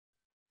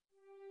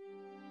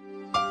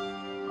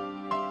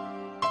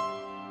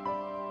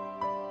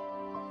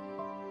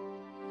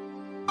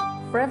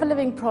Forever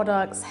Living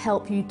products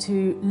help you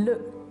to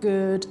look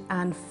good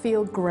and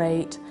feel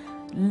great,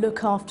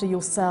 look after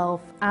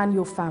yourself and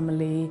your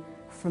family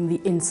from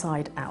the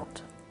inside out.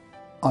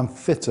 I'm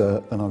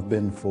fitter than I've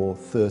been for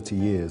 30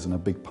 years, and a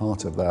big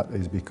part of that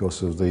is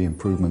because of the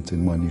improvement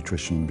in my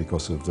nutrition,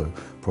 because of the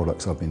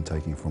products I've been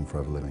taking from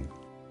Forever Living.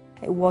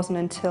 It wasn't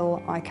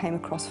until I came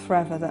across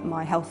Forever that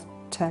my health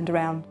turned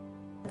around.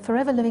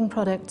 Forever Living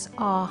products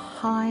are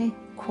high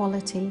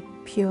quality,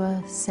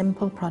 pure,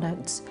 simple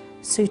products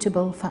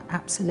suitable for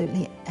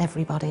absolutely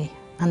everybody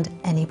and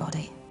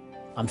anybody.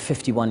 I'm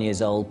 51 years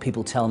old,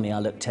 people tell me I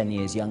look 10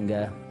 years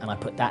younger, and I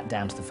put that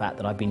down to the fact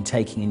that I've been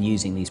taking and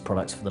using these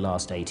products for the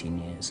last 18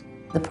 years.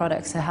 The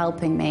products are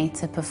helping me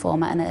to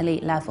perform at an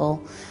elite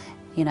level,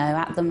 you know,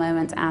 at the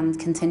moment and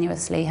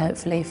continuously,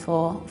 hopefully,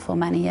 for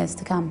many years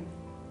to come.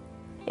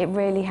 It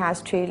really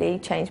has truly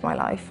changed my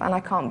life, and I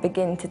can't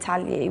begin to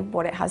tell you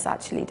what it has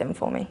actually done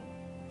for me.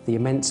 The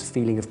immense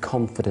feeling of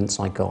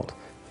confidence I got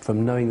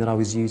from knowing that I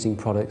was using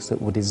products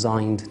that were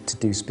designed to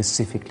do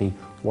specifically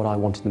what I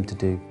wanted them to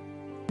do.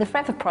 The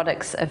Forever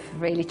products have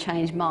really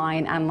changed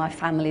mine and my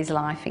family's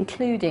life,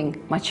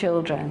 including my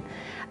children.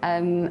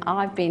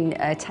 I've been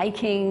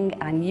taking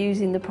and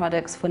using the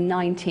products for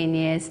 19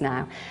 years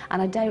now, and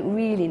I don't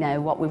really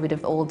know what we would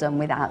have all done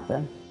without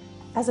them.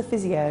 As a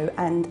physio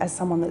and as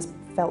someone that's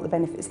felt the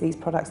benefits of these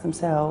products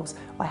themselves,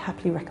 I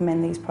happily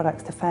recommend these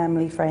products to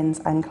family, friends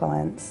and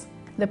clients.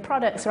 The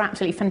products are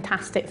absolutely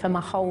fantastic for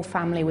my whole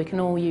family. We can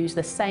all use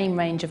the same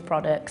range of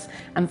products,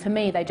 and for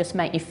me they just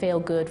make you feel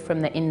good from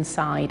the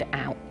inside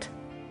out.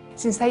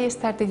 Since I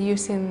started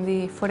using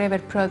the Forever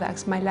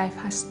products, my life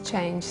has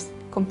changed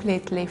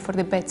completely for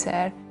the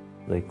better.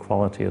 The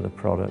quality of the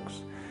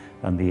products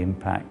and the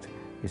impact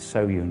is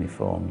so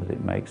uniform that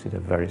it makes it a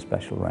very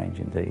special range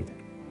indeed.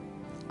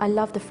 I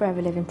love the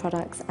Forever Living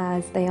products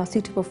as they are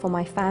suitable for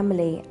my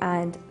family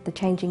and the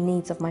changing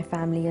needs of my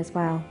family as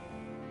well.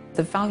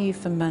 The value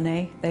for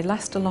money, they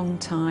last a long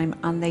time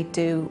and they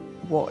do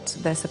what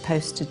they're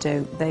supposed to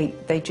do.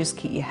 They just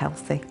keep you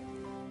healthy.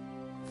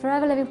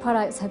 Forever Living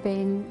products have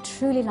been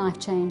truly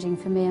life-changing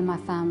for me and my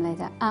family.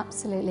 They're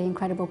absolutely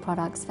incredible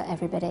products for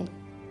everybody.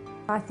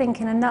 I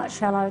think in a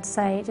nutshell I would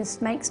say it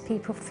just makes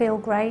people feel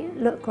great,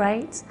 look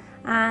great,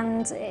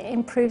 and it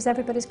improves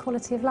everybody's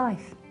quality of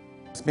life.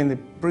 It's been a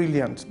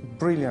brilliant,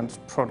 brilliant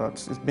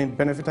product. It's been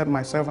benefited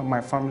myself and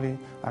my family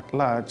at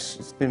large.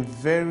 It's been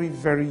very,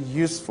 very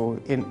useful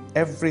in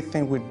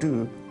everything we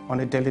do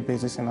on a daily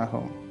basis in our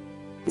home.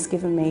 It's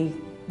given me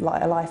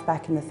a life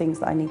back in the things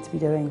that I need to be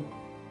doing.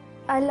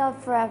 I love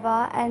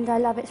Forever and I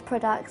love its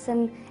products,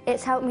 and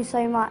it's helped me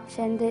so much,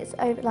 and it's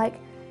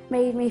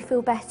made me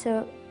feel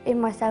better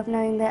in myself,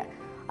 knowing that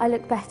I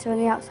look better on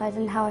the outside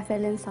than how I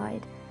feel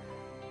inside.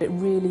 It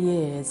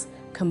really is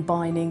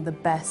combining the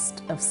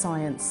best of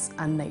science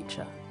and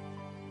nature.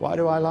 Why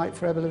do I like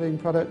Forever Living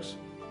products?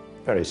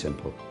 Very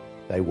simple.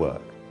 They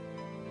work.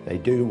 They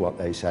do what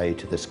they say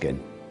to the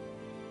skin.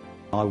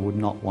 I would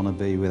not want to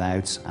be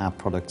without our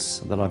products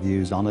that I've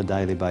used on a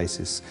daily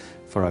basis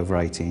for over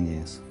 18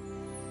 years.